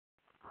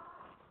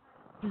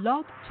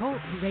Blog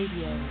Talk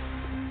Radio.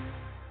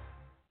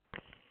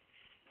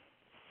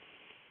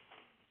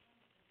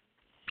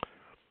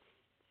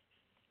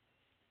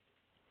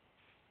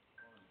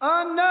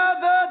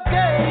 Another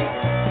day,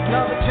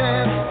 another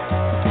chance,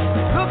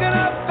 looking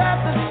up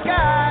at the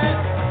sky,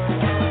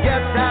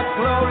 get that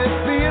glorious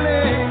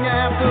feeling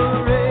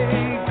after a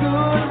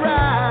good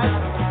ride,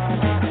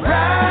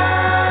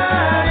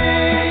 riding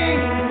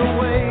the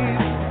wave,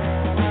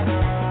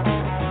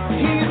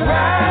 he's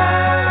riding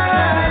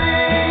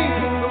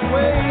the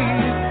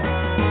wave,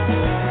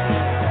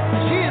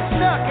 she's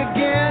stuck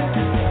again,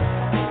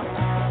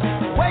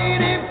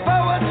 waiting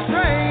for a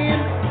train,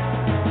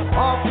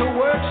 off to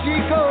work she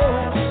goes.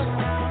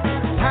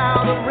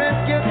 How the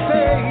rent gets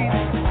paid.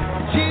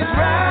 She's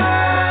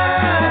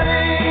riding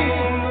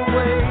the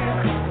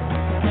wave.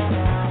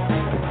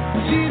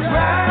 She's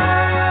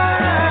riding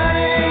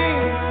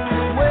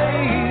the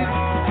wave.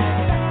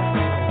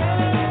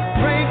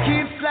 Rain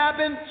keeps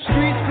slapping,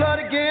 streets flood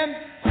again.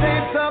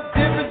 Same stuff,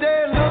 different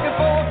day. Looking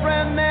for a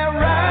friend. They're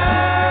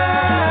riding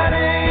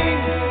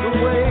the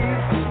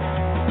wave.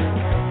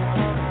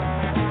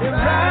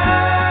 They're riding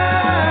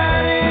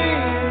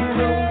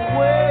the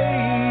wave.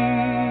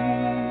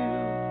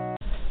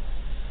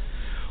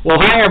 Well,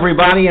 hi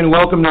everybody, and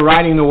welcome to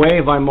Riding the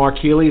Wave. I'm Mark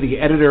Healy, the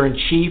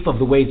editor-in-chief of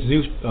the Wave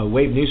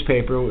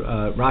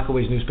newspaper,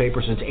 Rockaway's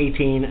newspaper since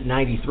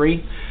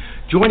 1893.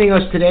 Joining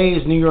us today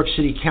is New York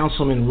City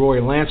Councilman Rory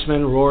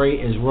Lancman. Rory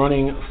is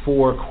running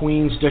for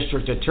Queens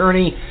District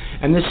Attorney,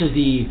 and this is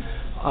the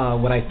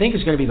what I think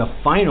is going to be the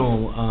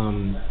final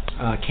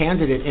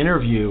candidate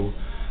interview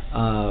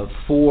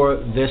for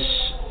this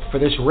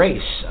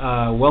race.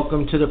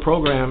 Welcome to the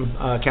program,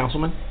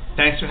 Councilman.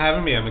 Thanks for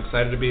having me. I'm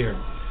excited to be here.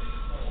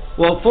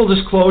 Well, full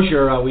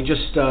disclosure, we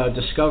just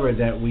discovered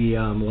that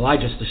I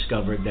just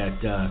discovered that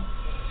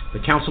the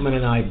councilman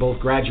and I both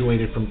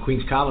graduated from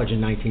Queens College in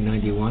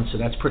 1991, so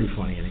that's pretty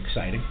funny and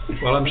exciting.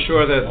 Well, I'm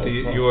sure that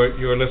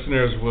your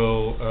listeners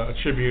will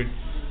attribute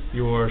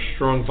your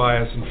strong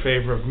bias in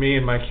favor of me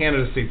and my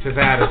candidacy to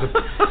that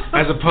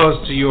as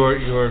opposed to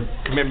your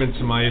commitment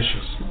to my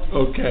issues.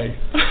 Okay.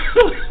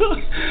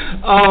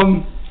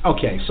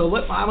 Okay, so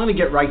I'm going to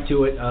get right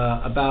to it.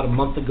 About a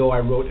month ago, I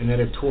wrote an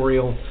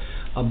editorial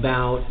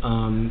about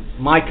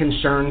my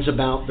concerns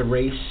about the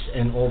race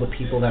and all the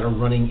people that are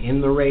running in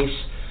the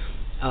race.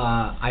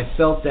 I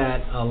felt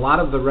that a lot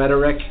of the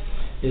rhetoric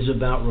is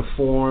about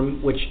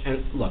reform, which,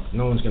 and look,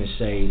 no one's going to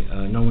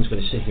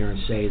sit here and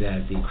say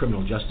that the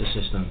criminal justice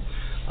system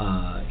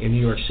in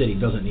New York City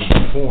doesn't need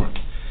reform.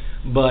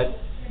 But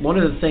one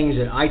of the things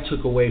that I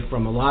took away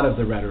from a lot of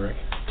the rhetoric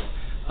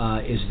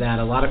is that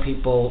a lot of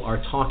people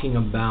are talking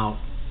about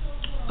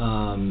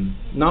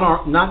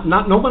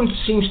no one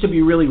seems to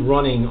be really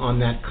running on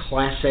that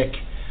classic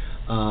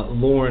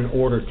law and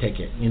order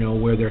ticket,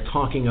 where they're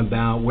talking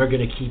about we're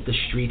going to keep the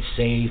streets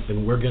safe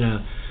and we're going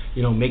to,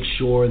 make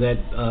sure that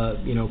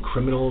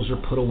criminals are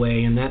put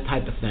away and that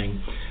type of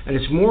thing. And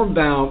it's more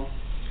about,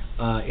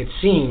 it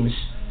seems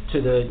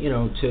to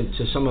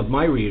to some of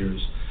my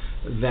readers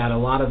that a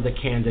lot of the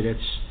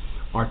candidates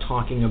are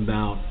talking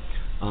about,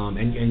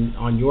 and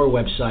on your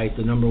website,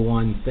 the number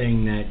one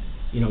thing that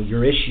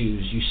your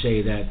issues, you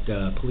say that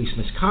police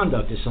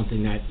misconduct is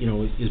something that,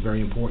 is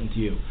very important to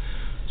you.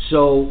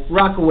 So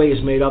Rockaway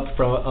is made up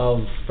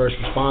of first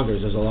responders.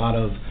 There's a lot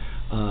of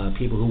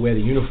people who wear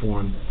the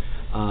uniform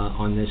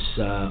on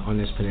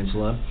this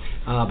peninsula.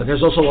 But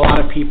there's also a lot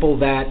of people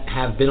that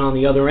have been on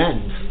the other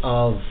end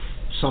of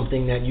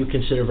something that you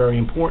consider very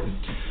important.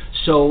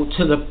 So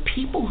to the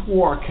people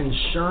who are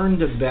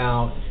concerned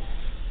about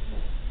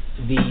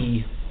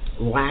the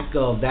lack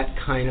of that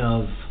kind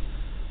of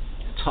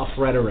tough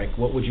rhetoric,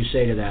 what would you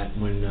say to that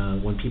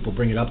when people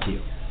bring it up to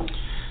you?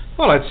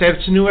 Well, I'd say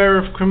it's a new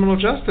era of criminal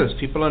justice.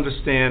 People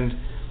understand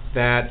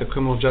that the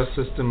criminal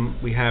justice system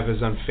we have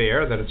is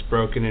unfair, that it's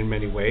broken in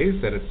many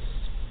ways, that it's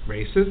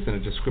racist, and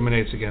it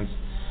discriminates against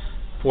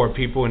poor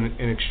people in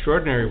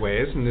extraordinary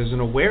ways. And there's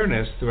an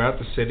awareness throughout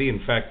the city, in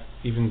fact,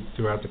 even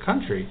throughout the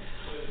country,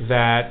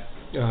 that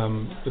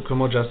the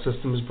criminal justice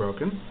system is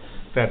broken,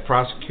 that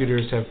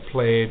prosecutors have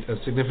played a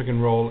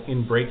significant role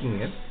in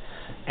breaking it,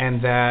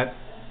 and that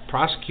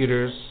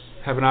prosecutors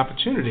have an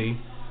opportunity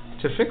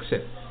to fix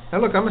it. Now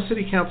look, I'm a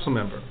city council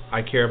member.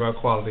 I care about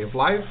quality of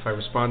life. I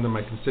respond to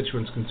my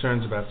constituents'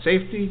 concerns about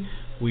safety.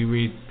 We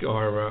read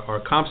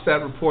our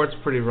CompStat reports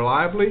pretty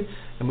reliably,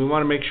 and we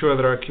want to make sure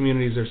that our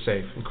communities are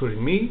safe,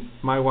 including me,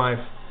 my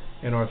wife,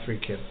 and our 3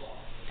 kids.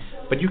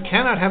 But you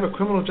cannot have a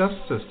criminal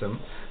justice system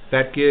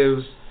that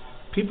gives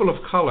people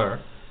of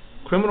color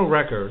criminal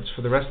records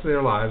for the rest of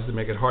their lives that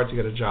make it hard to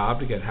get a job,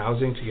 to get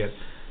housing, to get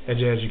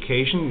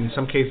education, in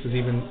some cases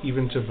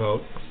even to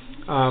vote,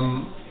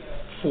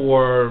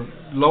 for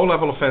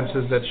low-level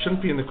offenses that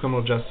shouldn't be in the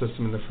criminal justice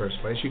system in the first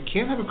place. You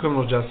can't have a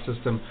criminal justice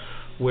system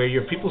where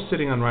you're people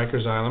sitting on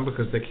Rikers Island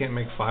because they can't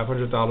make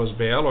 $500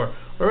 bail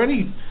or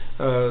any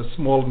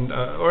small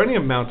or any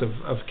amount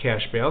of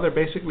cash bail. They're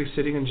basically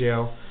sitting in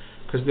jail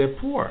because they're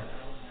poor.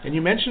 And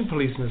you mentioned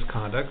police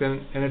misconduct,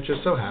 and it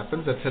just so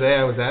happens that today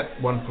I was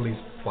at one police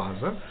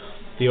plaza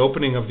the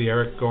opening of the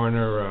Eric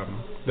Garner,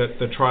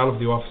 the trial of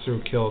the officer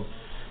who killed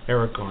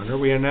Eric Garner.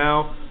 We are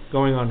now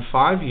going on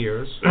 5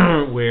 years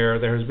where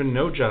there has been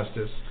no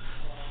justice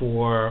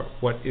for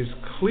what is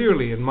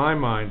clearly, in my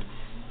mind,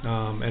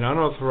 an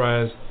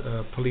unauthorized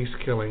police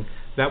killing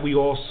that we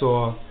all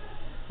saw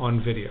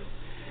on video.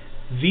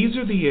 These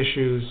are the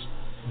issues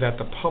that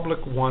the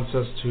public wants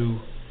us to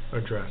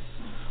address.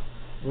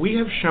 We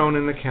have shown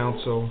in the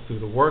council, through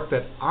the work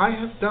that I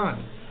have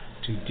done,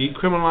 to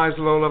decriminalize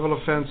low-level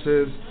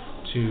offenses,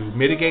 to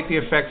mitigate the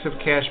effects of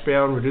cash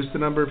bail and reduce the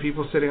number of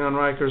people sitting on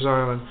Rikers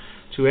Island,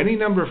 to any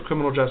number of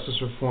criminal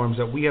justice reforms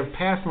that we have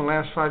passed in the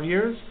last 5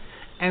 years,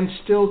 and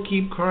still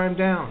keep crime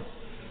down.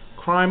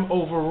 Crime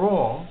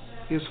overall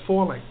is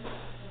falling.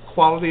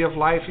 Quality of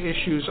life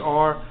issues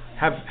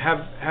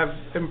have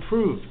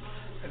improved.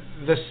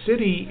 The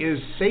city is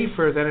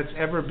safer than it's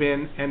ever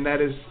been, and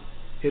that is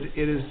it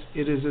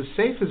is as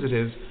safe as it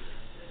is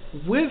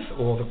with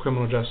all the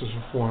criminal justice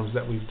reforms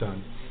that we've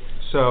done.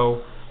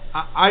 So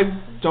I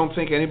don't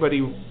think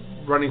anybody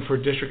running for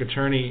district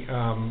attorney,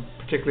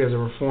 particularly as a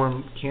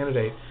reform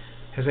candidate,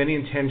 has any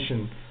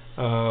intention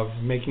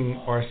of making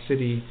our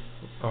city,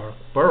 our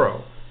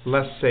borough,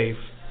 less safe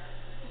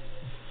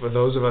for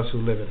those of us who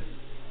live in it.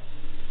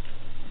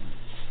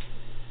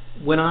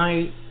 When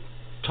I've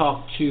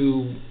talked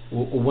to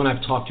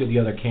the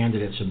other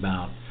candidates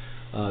about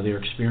their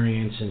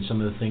experience and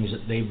some of the things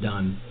that they've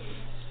done,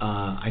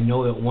 I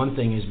know that one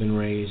thing has been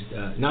raised,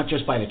 not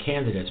just by the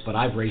candidates, but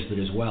I've raised it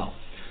as well,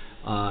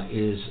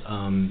 is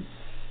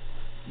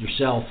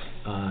yourself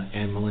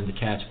and Melinda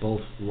Katz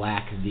both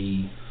lack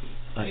the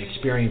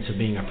experience of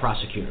being a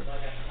prosecutor.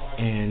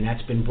 And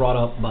that's been brought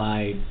up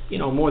by,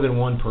 more than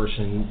one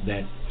person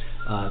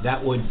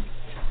that would,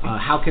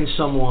 how can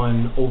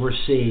someone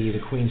oversee the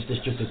Queens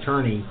District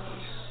Attorney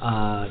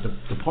the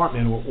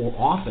department or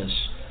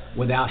office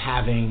without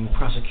having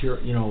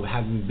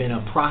having been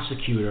a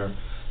prosecutor?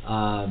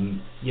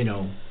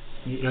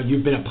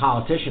 You've been a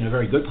politician, a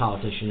very good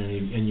politician,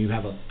 and you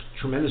have a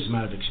tremendous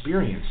amount of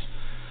experience.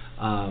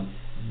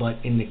 But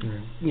in the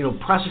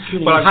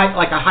prosecuting a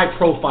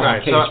high-profile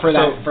case for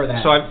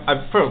that.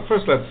 So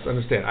first, let's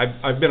understand.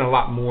 I've been a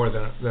lot more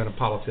than a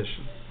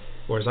politician,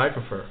 or as I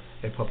prefer,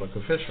 a public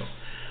official.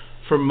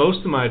 For most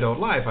of my adult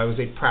life, I was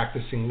a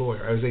practicing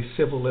lawyer. I was a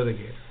civil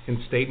litigator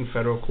in state and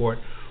federal court,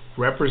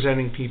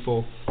 representing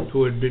people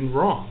who had been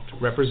wronged,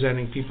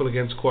 representing people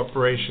against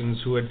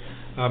corporations who had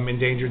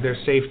endangered their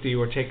safety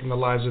or taken the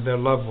lives of their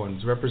loved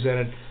ones,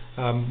 represented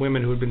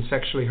women who had been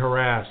sexually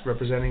harassed,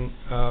 representing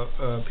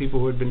people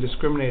who had been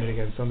discriminated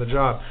against on the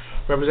job,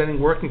 representing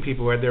working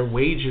people who had their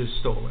wages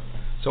stolen.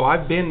 So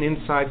I've been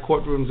inside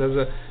courtrooms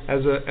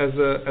as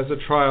a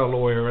trial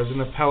lawyer, as an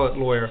appellate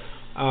lawyer,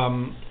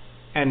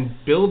 and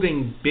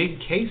building big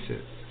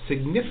cases,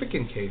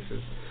 significant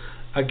cases,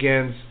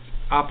 against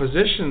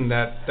opposition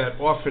that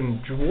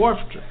often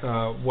dwarfed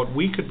what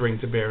we could bring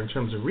to bear in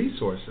terms of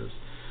resources,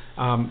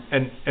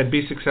 and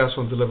be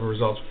successful and deliver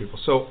results for people.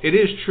 So it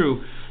is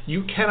true,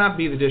 you cannot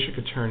be the district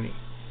attorney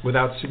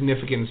without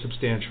significant and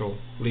substantial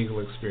legal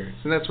experience.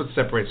 And that's what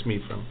separates me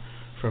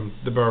from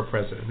the borough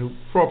president, who,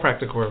 for all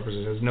practical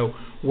purposes, has no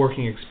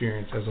working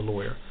experience as a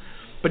lawyer.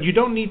 But you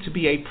don't need to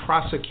be a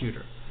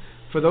prosecutor.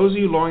 For those of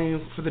you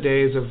longing for the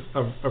days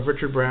of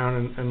Richard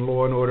Brown and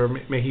Law and Order,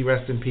 may he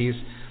rest in peace,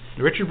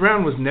 Richard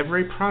Brown was never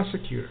a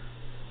prosecutor.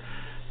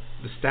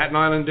 The Staten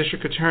Island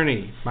District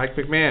Attorney, Mike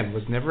McMahon,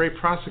 was never a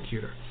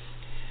prosecutor.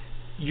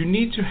 You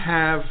need to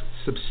have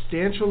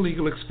substantial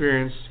legal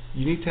experience,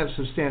 you need to have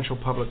substantial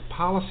public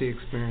policy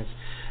experience,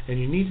 and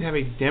you need to have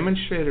a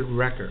demonstrated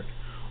record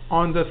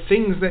on the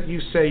things that you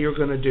say you're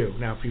going to do.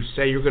 Now, if you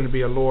say you're going to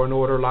be a law and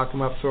order, lock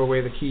them up, throw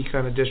away the key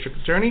kind of district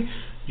attorney,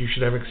 you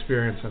should have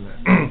experience on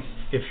that.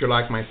 If you're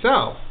like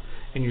myself,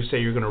 and you say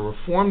you're going to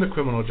reform the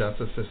criminal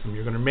justice system,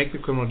 you're going to make the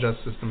criminal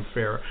justice system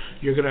fairer,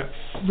 you're going to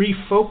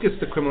refocus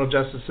the criminal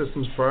justice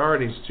system's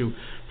priorities to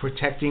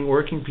protecting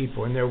working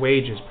people and their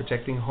wages,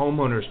 protecting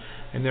homeowners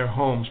and their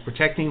homes,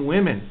 protecting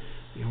women.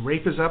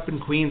 Rape is up in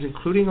Queens,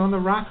 including on the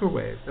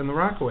Rockaways,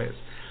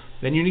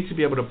 then you need to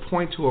be able to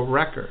point to a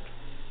record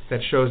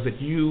that shows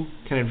that you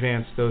can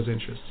advance those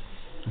interests.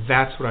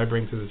 That's what I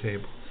bring to the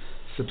table.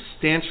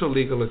 Substantial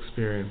legal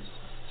experience,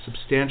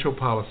 substantial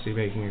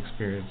policy-making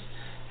experience,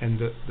 and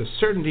the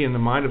certainty in the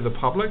mind of the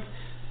public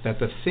that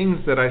the things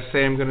that I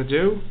say I'm going to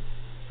do,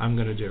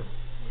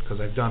 because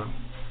I've done them.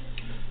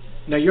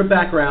 Now, your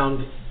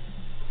background,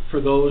 for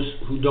those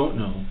who don't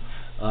know,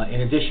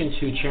 in addition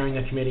to chairing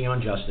the Committee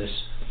on Justice,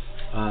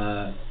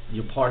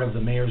 you're part of the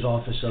Mayor's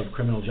Office of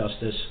Criminal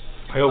Justice.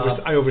 I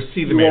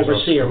oversee the Mayor's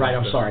Office. You oversee it, right?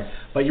 I'm sorry,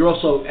 but you're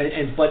also,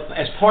 but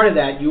as part of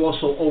that, you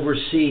also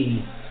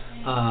oversee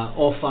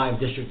all 5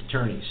 district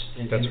attorneys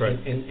in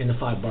the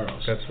 5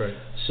 boroughs. That's right.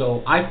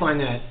 So I find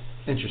that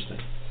interesting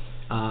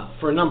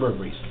for a number of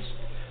reasons,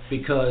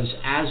 because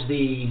as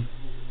the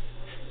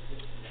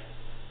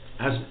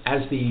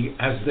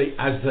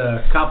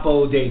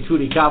capo de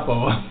tutti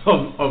capo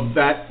of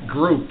that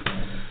group,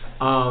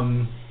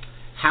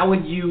 how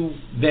would you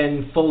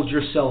then fold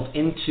yourself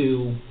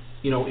into,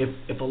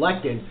 if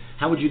elected,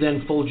 how would you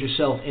then fold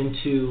yourself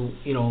into,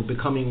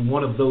 becoming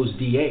one of those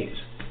DAs?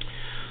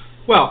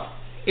 Well,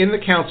 in the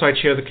council, I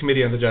chair the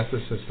Committee on the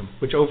Justice System,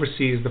 which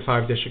oversees the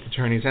 5 district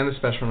attorneys and the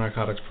special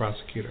narcotics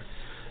prosecutor.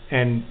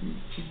 And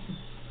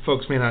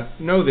folks may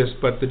not know this,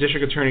 but the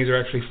district attorneys are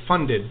actually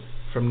funded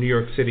from New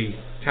York City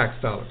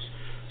tax dollars.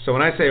 So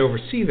when I say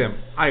oversee them,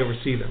 I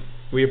oversee them.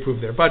 We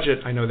approve their budget,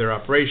 I know their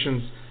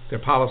operations, their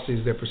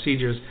policies, their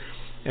procedures,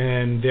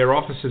 and their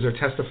offices are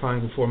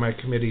testifying before my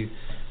committee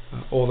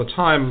all the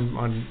time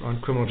on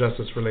criminal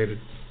justice related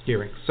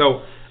hearings.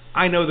 So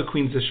I know the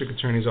Queens District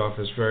Attorney's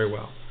Office very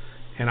well,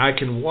 and I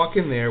can walk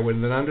in there with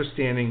an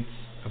understanding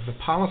of the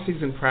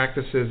policies and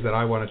practices that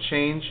I want to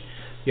change,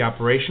 the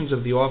operations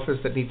of the office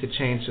that need to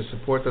change to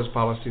support those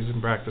policies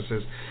and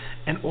practices,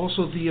 and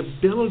also the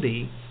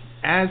ability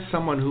as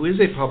someone who is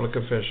a public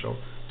official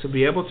to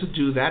be able to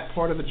do that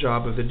part of the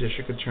job of the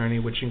district attorney,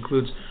 which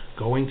includes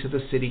going to the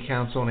city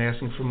council and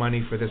asking for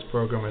money for this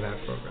program or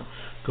that program,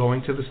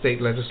 going to the state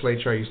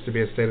legislature, I used to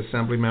be a state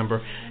assembly member,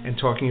 and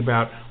talking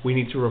about we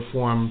need to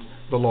reform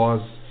the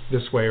laws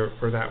this way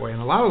or that way.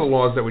 And a lot of the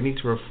laws that we need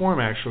to reform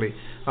actually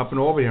up in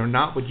Albany are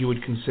not what you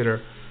would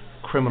consider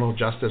criminal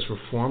justice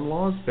reform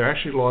laws. They're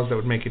actually laws that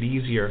would make it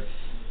easier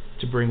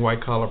to bring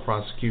white-collar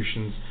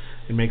prosecutions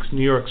and makes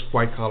New York's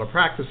white-collar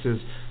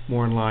practices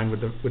more in line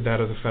with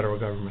that of the federal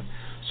government.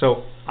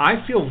 So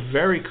I feel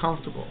very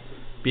comfortable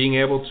being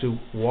able to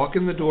walk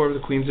in the door of the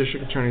Queens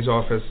District Attorney's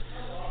Office,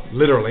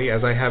 literally,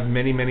 as I have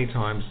many, many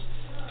times,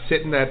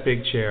 sit in that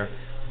big chair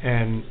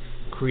and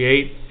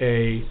create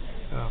a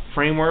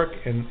framework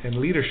and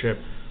leadership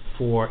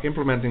for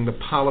implementing the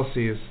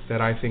policies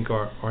that I think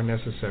are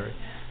necessary.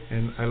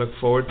 And I look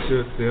forward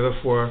to the other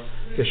 4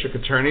 district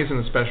attorneys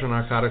and the special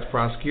narcotics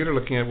prosecutor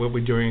looking at what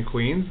we're doing in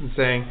Queens and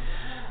saying,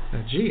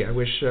 gee, I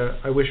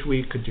wish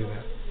we could do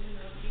that.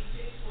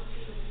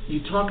 You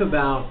talk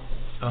about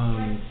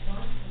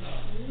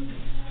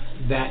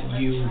that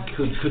you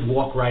could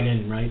walk right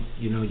in, right?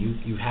 You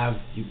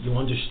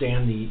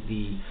understand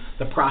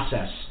the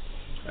process.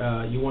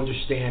 You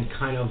understand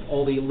kind of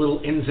all the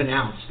little ins and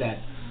outs that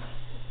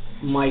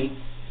might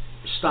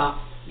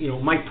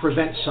might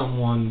prevent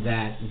someone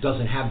that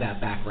doesn't have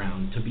that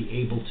background to be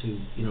able to,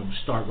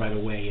 start right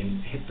away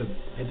and hit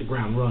the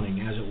ground running,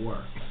 as it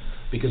were.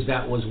 Because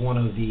that was one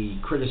of the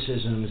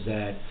criticisms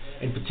that,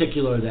 in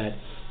particular, that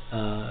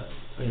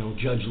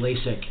Judge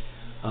Lasik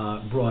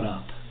brought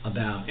up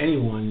about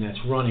anyone that's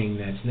running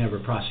that's never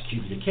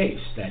prosecuted a case,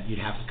 that you'd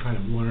have to kind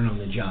of learn on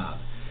the job.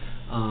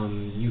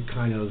 You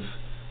kind of,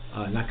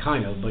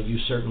 but you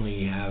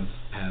certainly have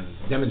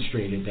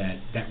demonstrated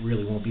that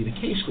really won't be the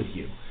case with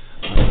you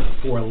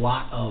for a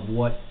lot of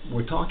what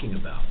we're talking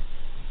about.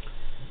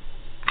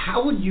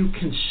 How would you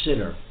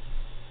consider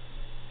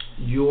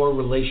your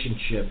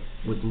relationship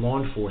with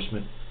law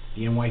enforcement,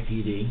 the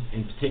NYPD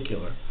in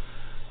particular,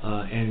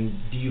 and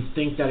do you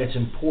think that it's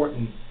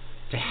important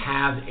to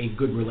have a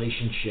good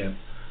relationship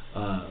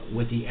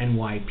with the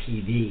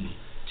NYPD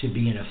to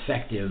be an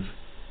effective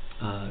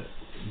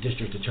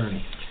district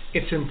attorney?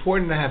 It's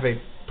important to have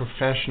a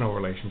professional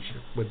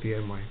relationship with the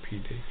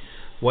NYPD.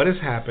 What has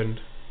happened,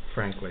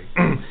 frankly,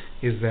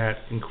 is that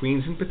in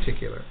Queens in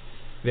particular,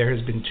 there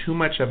has been too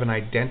much of an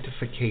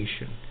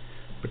identification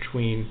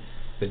between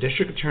the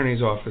district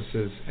attorney's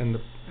offices and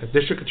the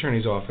district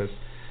attorney's office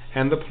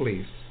and the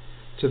police,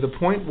 to the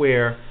point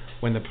where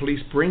when the police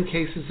bring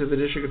cases to the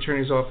district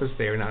attorney's office,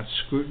 they are not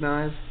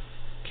scrutinized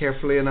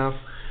carefully enough,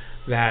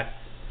 that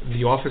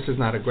the office is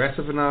not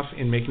aggressive enough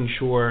in making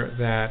sure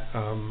that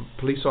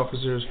police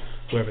officers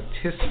who have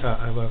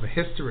a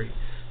history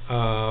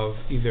of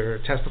either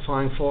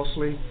testifying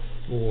falsely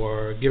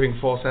or giving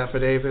false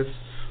affidavits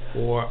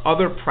or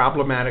other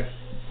problematic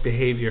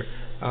behavior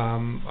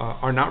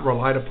are not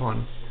relied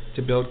upon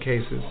to build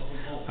cases.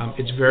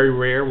 It's very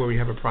rare where we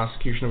have a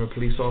prosecution of a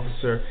police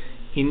officer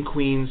in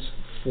Queens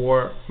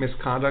for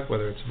misconduct,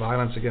 whether it's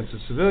violence against a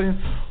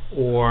civilian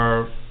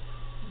or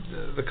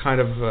the kind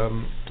of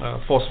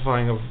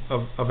falsifying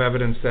of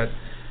evidence that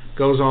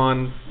goes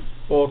on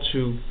all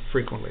too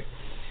frequently.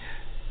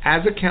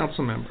 As a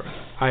council member,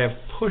 I have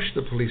pushed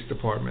the police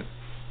department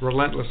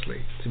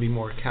relentlessly to be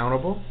more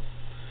accountable,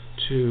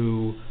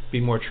 to be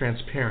more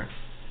transparent.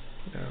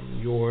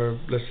 Your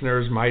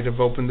listeners might have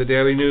opened the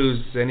Daily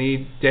News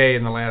any day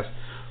in the last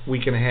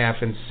week and a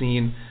half and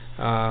seen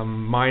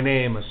my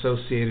name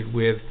associated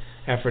with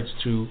efforts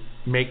to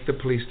make the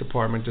police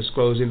department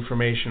disclose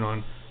information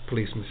on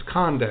police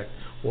misconduct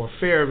or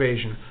fare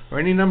evasion or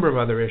any number of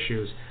other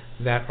issues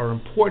that are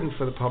important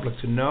for the public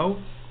to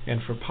know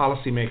and for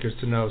policymakers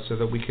to know so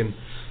that we can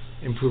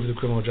improve the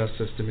criminal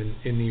justice system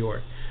in New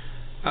York.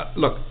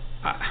 Look,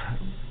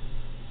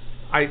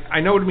 I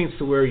know what it means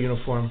to wear a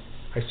uniform.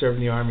 I served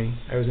in the Army.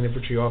 I was an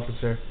infantry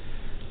officer.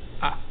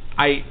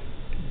 I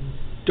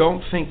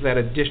don't think that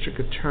a district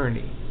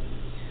attorney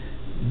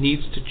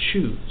needs to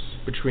choose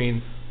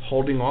between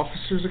holding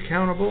officers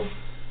accountable,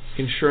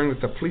 ensuring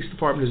that the police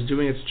department is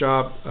doing its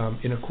job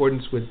in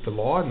accordance with the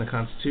law and the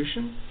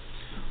Constitution,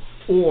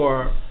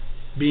 or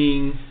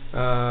being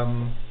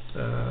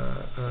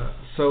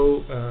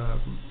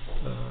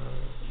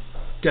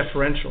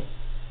deferential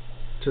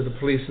to the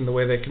police in the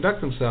way they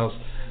conduct themselves,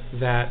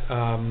 that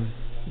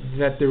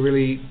they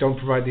really don't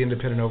provide the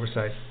independent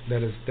oversight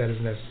that is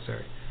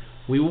necessary.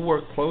 We will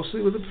work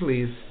closely with the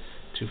police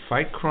to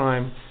fight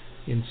crime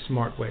in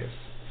smart ways,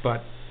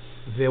 but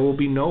there will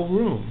be no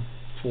room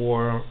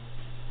for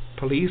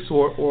police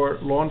or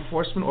law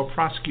enforcement or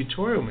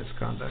prosecutorial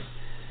misconduct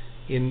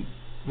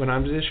when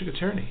I'm the district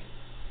attorney.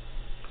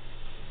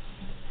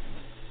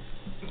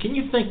 Can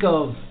you think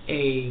of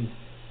a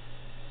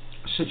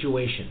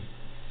situation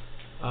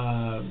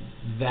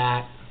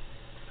that,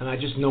 and I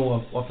just know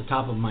off the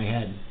top of my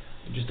head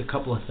just a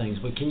couple of things,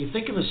 but can you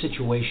think of a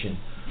situation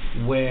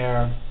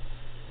where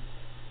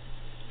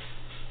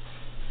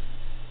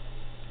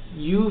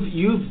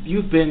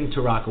you've been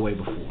to Rockaway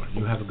before?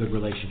 You have a good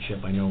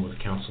relationship, I know, with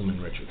Councilman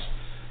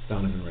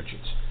Donovan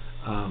Richards.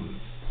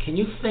 Can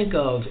you think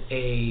of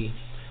a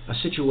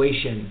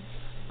situation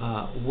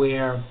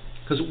where,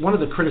 because one of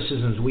the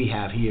criticisms we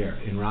have here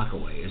in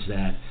Rockaway is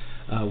that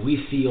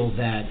we feel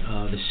that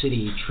the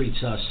city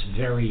treats us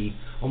very,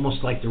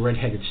 almost like the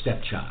redheaded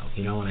stepchild,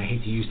 and I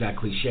hate to use that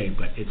cliche,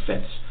 but it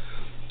fits.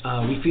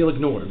 We feel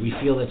ignored. We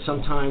feel that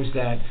sometimes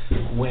that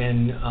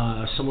when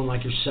someone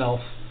like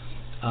yourself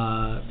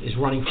is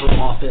running for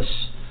office,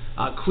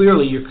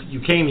 clearly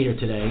you came here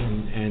today,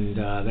 and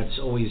that's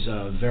always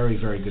a very,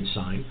 very good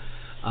sign.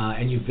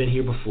 And you've been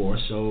here before,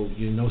 so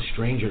you're no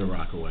stranger to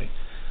Rockaway.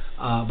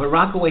 But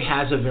Rockaway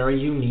has a very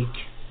unique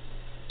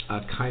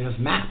kind of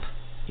map.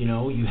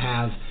 You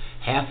have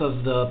half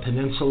of the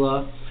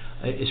peninsula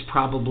is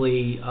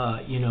probably,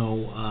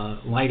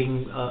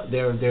 lighting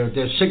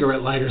their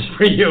cigarette lighters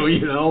for you,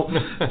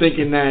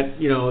 thinking that,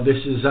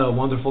 this is a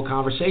wonderful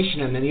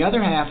conversation. And then the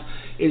other half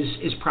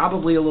is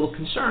probably a little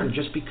concerned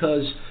just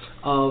because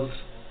of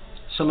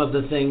some of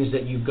the things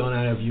that you've gone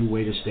out of your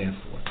way to stand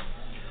for.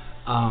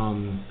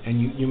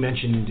 And you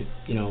mentioned,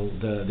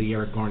 the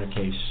Eric Garner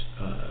case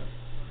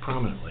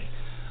prominently.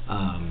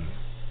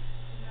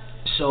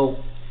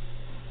 So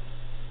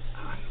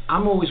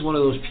I'm always one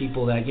of those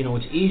people that,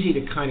 it's easy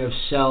to kind of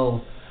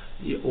sell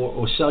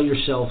or sell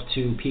yourself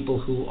to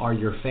people who are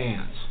your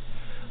fans.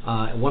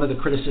 One of the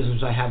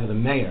criticisms I have of the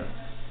mayor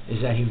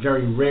is that he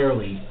very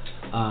rarely,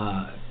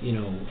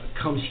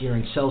 comes here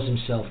and sells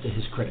himself to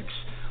his critics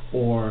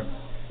or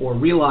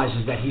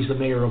realizes that he's the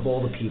mayor of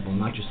all the people,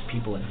 not just the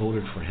people that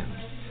voted for him.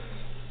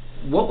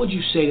 What would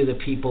you say to the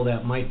people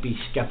that might be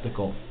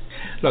skeptical?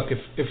 Look,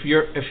 if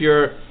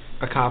you're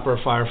a cop or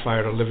a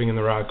firefighter living in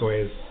the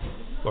Rockaways,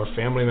 or a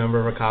family member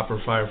of a cop or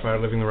firefighter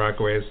living in the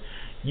Rockaways,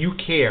 you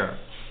care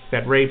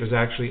that rape is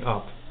actually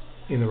up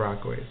in the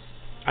Rockaways.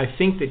 I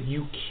think that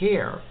you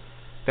care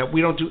that we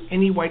don't do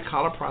any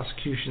white-collar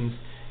prosecutions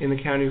in the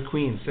county of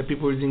Queens, that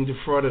people are being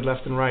defrauded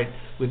left and right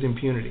with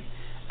impunity.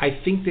 I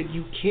think that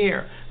you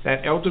care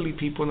that elderly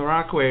people in the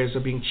Rockaways are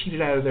being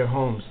cheated out of their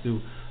homes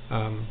through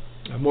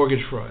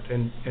mortgage fraud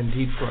and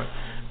deed fraud.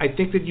 I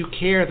think that you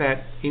care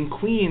that in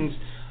Queens,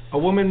 a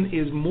woman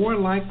is more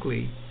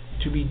likely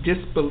to be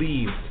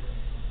disbelieved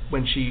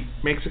when she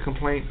makes a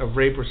complaint of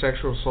rape or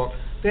sexual assault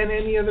than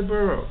any other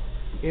borough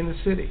in the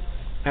city.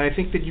 And I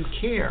think that you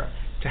care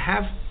to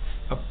have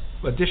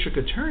a district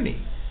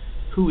attorney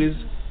who is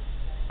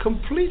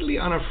completely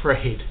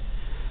unafraid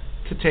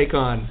to take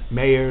on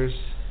mayors,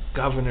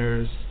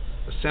 governors,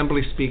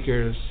 assembly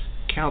speakers,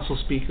 council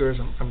speakers.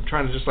 I'm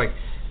trying to just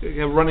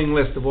a running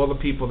list of all the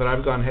people that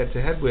I've gone head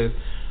to head with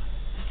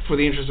for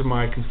the interest of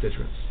my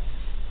constituents.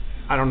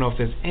 I don't know if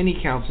there's any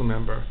council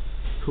member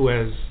who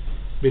has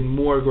been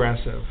more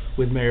aggressive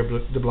with Mayor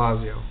de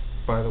Blasio,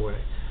 by the way,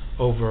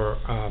 over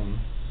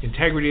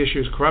integrity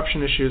issues,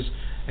 corruption issues,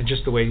 and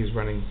just the way he's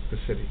running the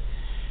city.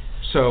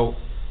 So,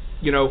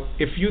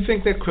 if you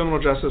think that criminal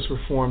justice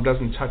reform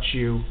doesn't touch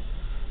you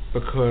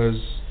because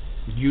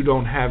you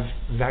don't have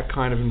that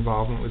kind of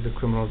involvement with the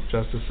criminal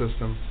justice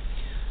system,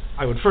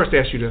 I would first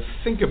ask you to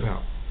think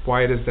about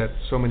why it is that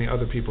so many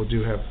other people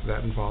do have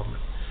that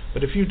involvement.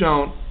 But if you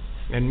don't,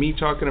 and me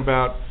talking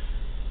about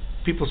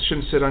people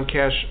shouldn't sit on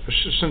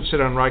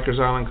Rikers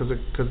Island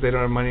because they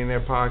don't have money in their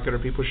pocket, or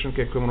people shouldn't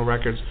get criminal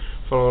records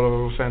for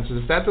all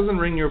offenses, if that doesn't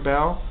ring your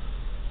bell,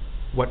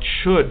 what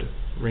should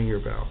ring your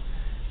bell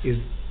is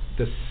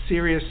the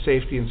serious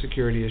safety and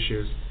security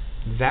issues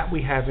that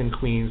we have in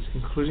Queens,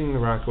 including the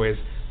Rockaways,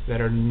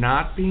 that are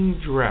not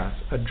being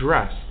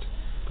addressed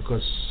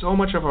because so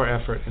much of our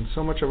effort and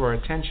so much of our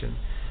attention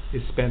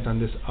is spent on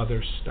this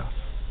other stuff.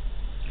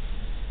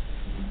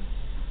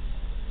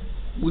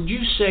 Would you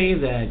say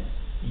that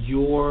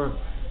your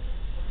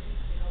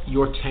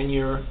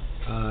tenure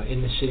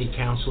in the city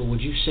council,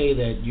 would you say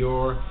that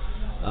you're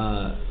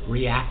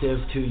reactive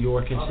to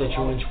your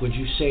constituents? Would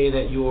you say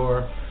that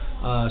you're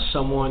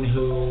someone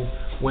who,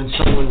 when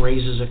someone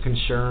raises a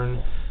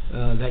concern,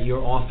 that your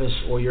office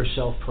or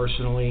yourself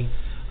personally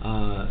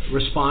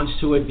responds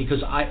to it?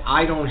 Because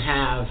I don't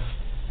have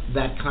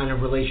that kind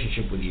of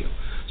relationship with you,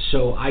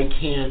 so I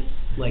can't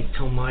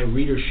tell my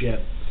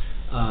readership,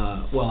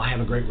 I have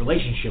a great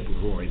relationship with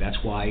Rory. That's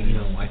why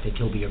I think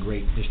he'll be a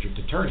great district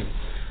attorney.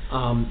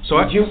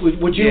 Would you,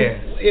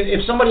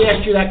 if somebody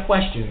asked you that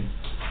question,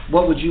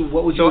 What would you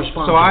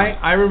respond so to?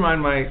 I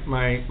remind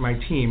my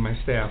team, my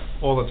staff,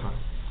 all the time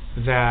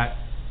that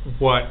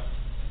what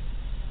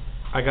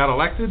I got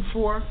elected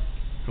for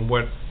and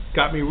what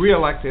got me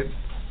reelected,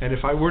 and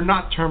if I were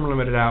not term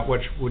limited out,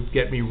 which would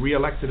get me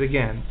reelected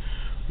again,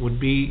 would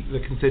be the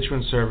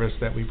constituent service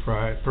that we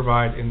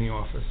provide in the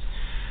office.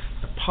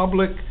 The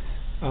public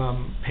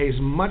pays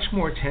much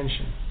more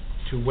attention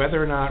to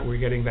whether or not we're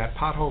getting that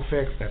pothole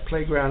fixed, that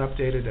playground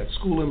updated, that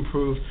school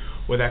improved,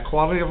 or that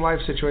quality of life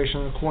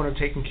situation in the corner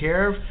taken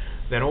care of,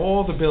 than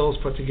all the bills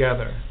put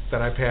together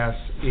that I pass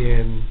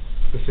in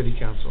the city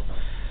council.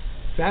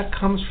 That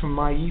comes from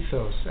my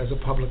ethos as a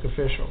public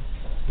official.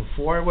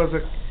 Before I was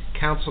a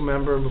council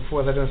member and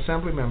before that an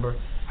assembly member,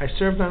 I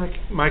served on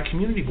my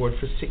community board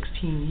for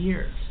 16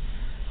 years.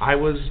 I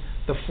was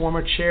the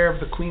former chair of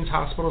the Queens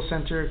Hospital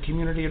Center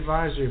Community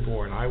Advisory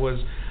Board. I was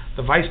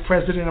the vice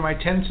president of my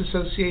tenants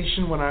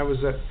association when I was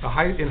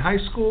in high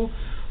school.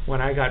 When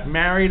I got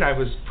married, I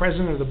was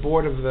president of the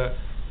board of the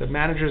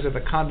managers at the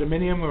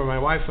condominium where my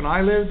wife and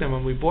I lived. And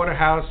when we bought a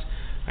house,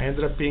 I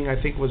ended up being,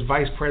 I think, was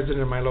vice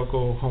president of my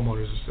local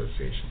homeowners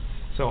association.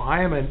 So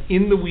I am an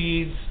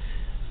in-the-weeds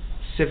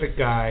civic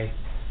guy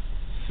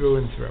through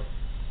and through.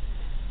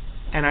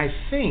 And I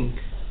think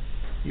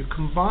you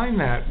combine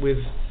that with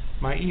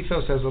my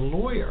ethos as a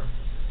lawyer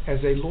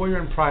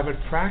in private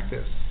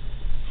practice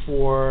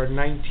for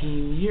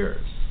 19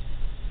 years.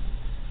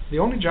 The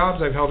only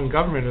jobs I've held in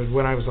government is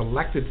when I was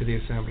elected to the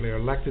assembly or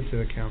elected to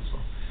the council.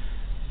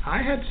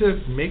 I had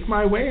to make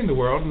my way in the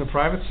world in the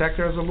private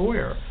sector as a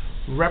lawyer,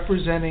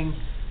 representing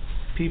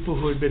people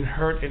who had been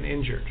hurt and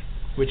injured,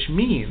 which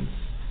means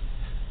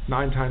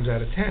 9 times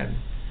out of 10,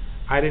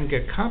 I didn't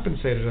get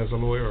compensated as a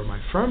lawyer, or my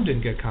firm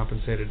didn't get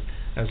compensated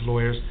as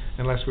lawyers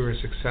unless we were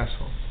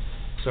successful.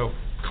 So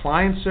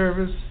client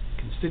service,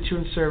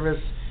 constituent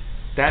service,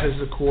 that is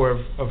the core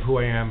of who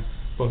I am,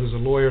 both as a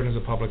lawyer and as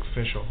a public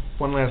official.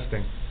 One last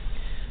thing.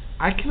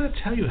 I cannot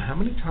tell you how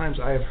many times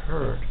I have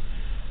heard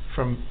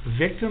from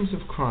victims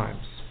of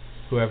crimes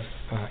who have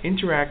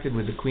interacted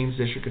with the Queens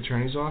District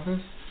Attorney's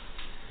Office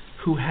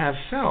who have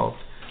felt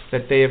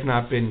that they have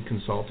not been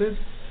consulted,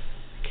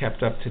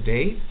 kept up to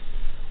date,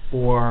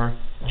 or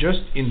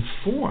just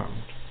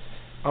informed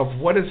of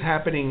what is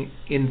happening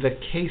in the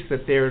case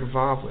that they're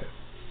involved with.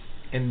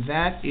 And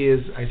that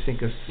is, I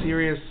think, a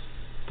serious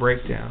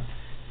breakdown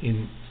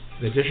in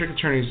the District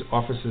Attorney's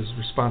Office's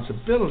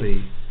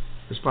responsibilities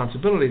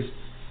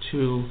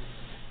to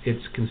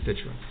its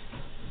constituents.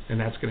 And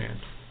that's going to end.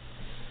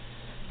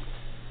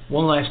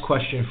 One last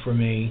question for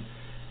me,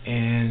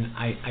 and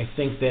I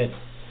think that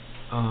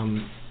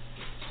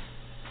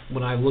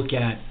when I look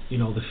at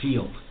the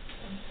field,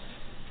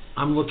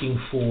 I'm looking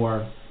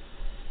for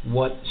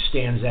what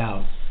stands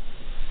out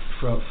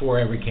for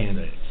every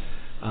candidate,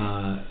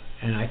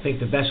 and I think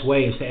the best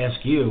way is to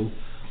ask you,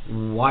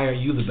 why are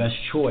you the best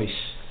choice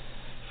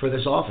for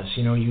this office?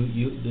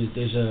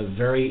 There's a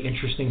very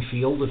interesting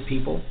field of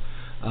people.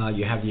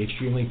 You have the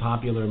extremely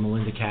popular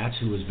Melinda Katz,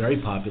 who was very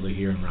popular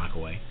here in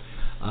Rockaway.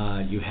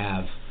 You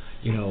have,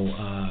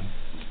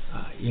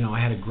 I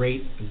had a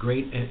great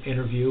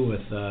interview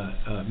with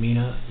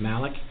Mina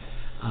Malik,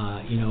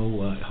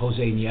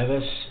 Jose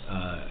Nieves,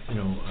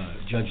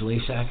 Judge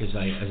Lasak,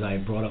 as I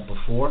brought up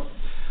before.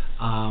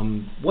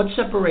 What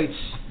separates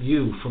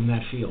you from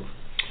that field?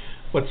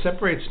 What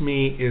separates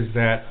me is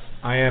that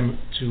I am,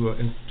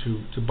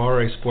 to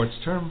borrow a sports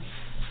term,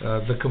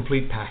 the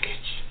complete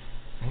package.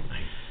 Right?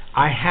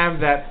 I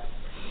have that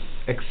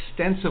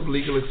extensive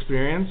legal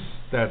experience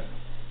that,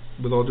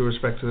 with all due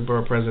respect to the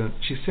borough president,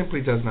 she simply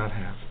does not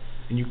have.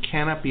 And you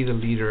cannot be the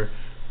leader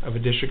of a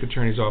district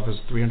attorney's office,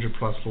 300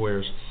 plus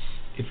lawyers,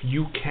 if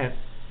you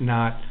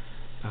cannot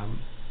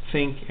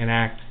think and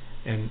act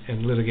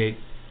and litigate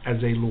as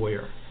a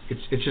lawyer.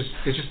 It's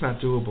just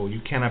not doable. You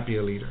cannot be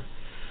a leader.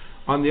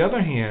 On the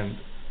other hand,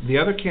 the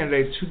other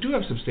candidates who do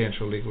have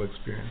substantial legal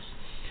experience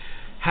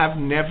have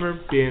never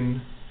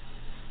been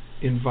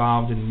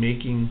involved in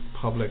making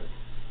public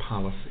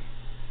policy.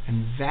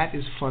 And that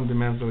is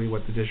fundamentally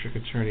what the district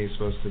attorney is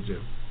supposed to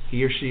do.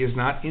 He or she is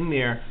not in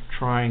there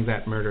trying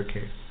that murder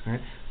case.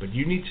 Right? But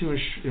you need to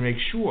make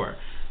sure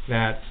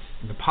that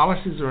the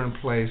policies are in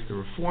place, the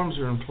reforms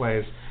are in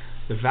place,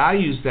 the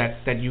values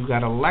that you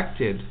got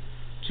elected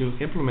to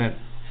implement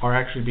are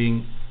actually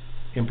being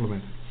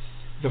implemented.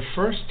 The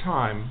first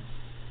time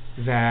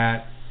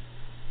that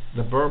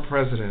the borough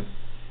president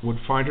would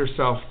find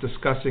herself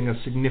discussing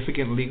a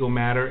significant legal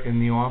matter in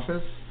the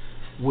office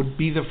would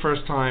be the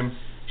first time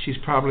she's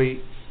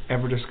probably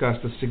ever discussed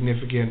a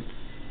significant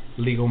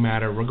legal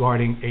matter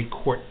regarding a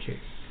court case.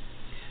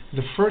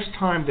 The first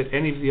time that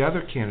any of the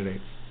other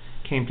candidates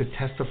came to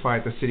testify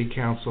at the city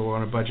council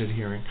on a budget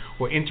hearing,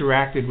 or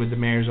interacted with the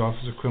mayor's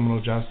office of criminal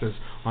justice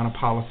on a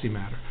policy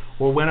matter,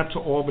 or went up to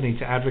Albany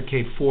to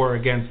advocate for or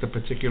against a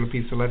particular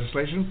piece of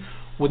legislation,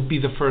 would be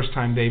the first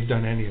time they've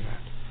done any of that.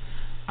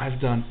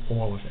 I've done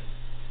all of it,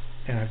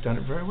 and I've done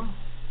it very well.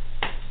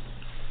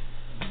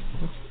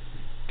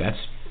 That's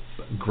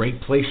a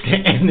great place to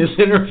end this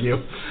interview.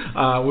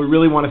 We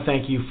really want to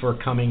thank you for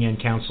coming in,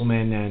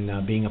 Councilman,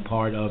 and being a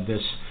part of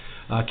this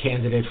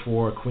candidate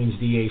for Queens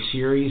DA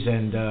series,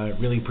 and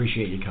really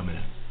appreciate you coming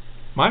in.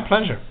 My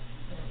pleasure.